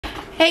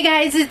Hey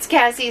guys, it's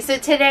Cassie. So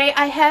today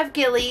I have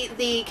Gillie,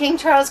 the King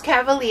Charles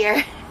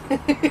Cavalier.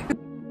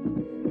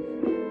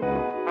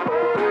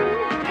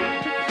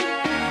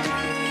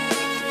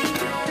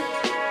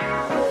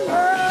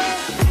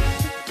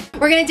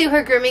 We're going to do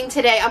her grooming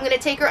today. I'm going to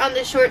take her on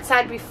the short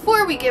side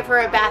before we give her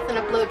a bath and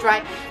a blow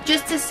dry,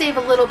 just to save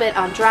a little bit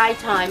on dry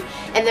time.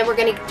 And then we're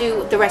going to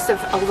do the rest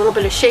of a little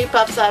bit of shape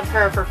ups of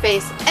her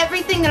face.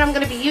 Everything that I'm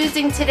going to be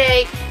using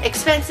today,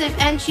 expensive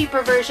and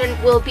cheaper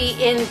version, will be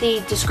in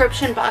the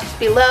description box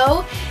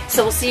below.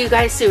 So we'll see you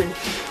guys soon.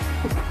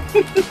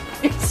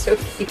 It's so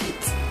cute.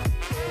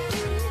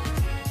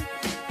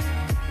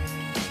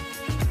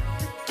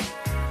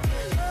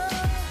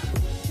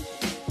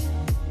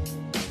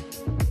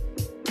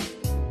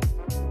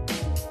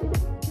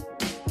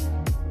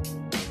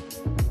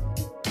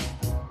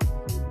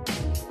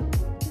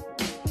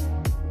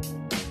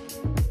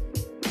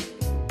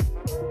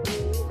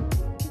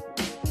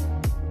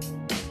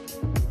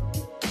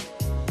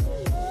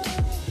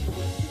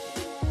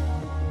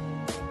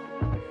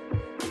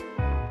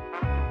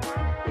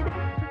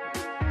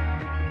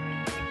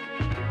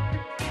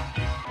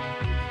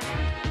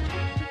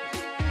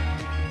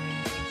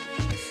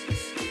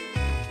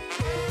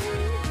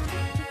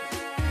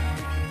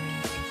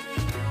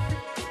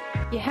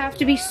 You have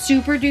to be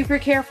super duper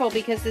careful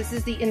because this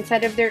is the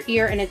inside of their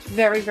ear and it's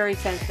very, very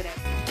sensitive.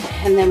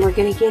 And then we're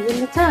gonna get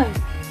in the tub.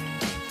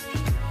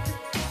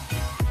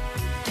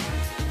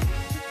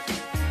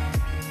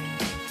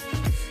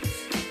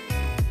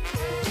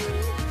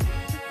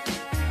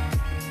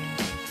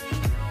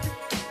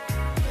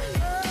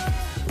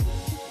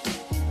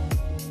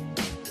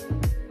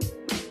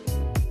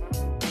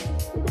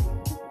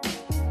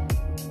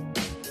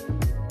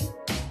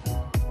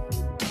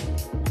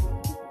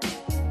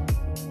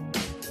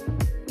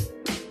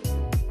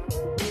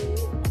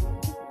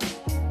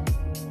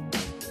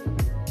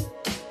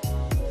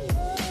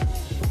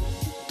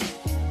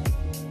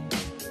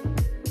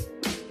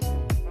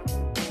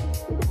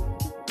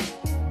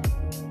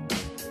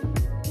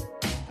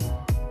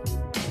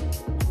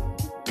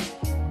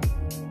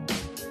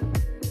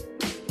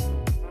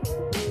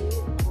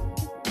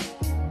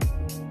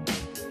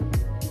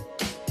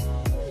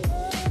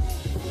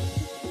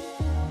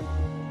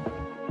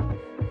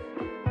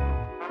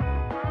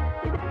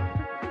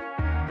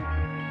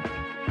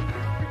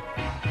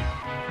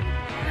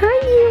 Hi,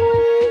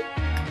 Gillie.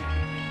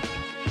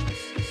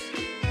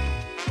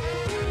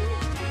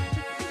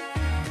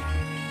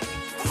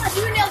 Come on, do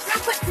your nails real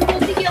quick so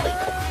we'll see Gillie.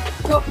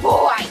 Good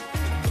boy.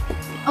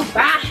 All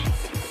right.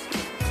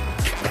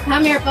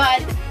 Come here,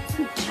 bud.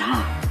 Good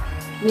job.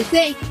 Let me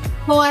see.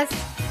 Pause.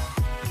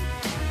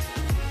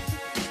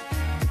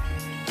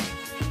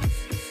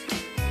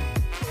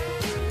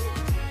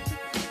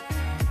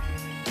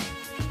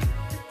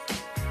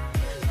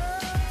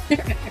 All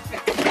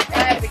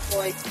right, big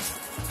boy.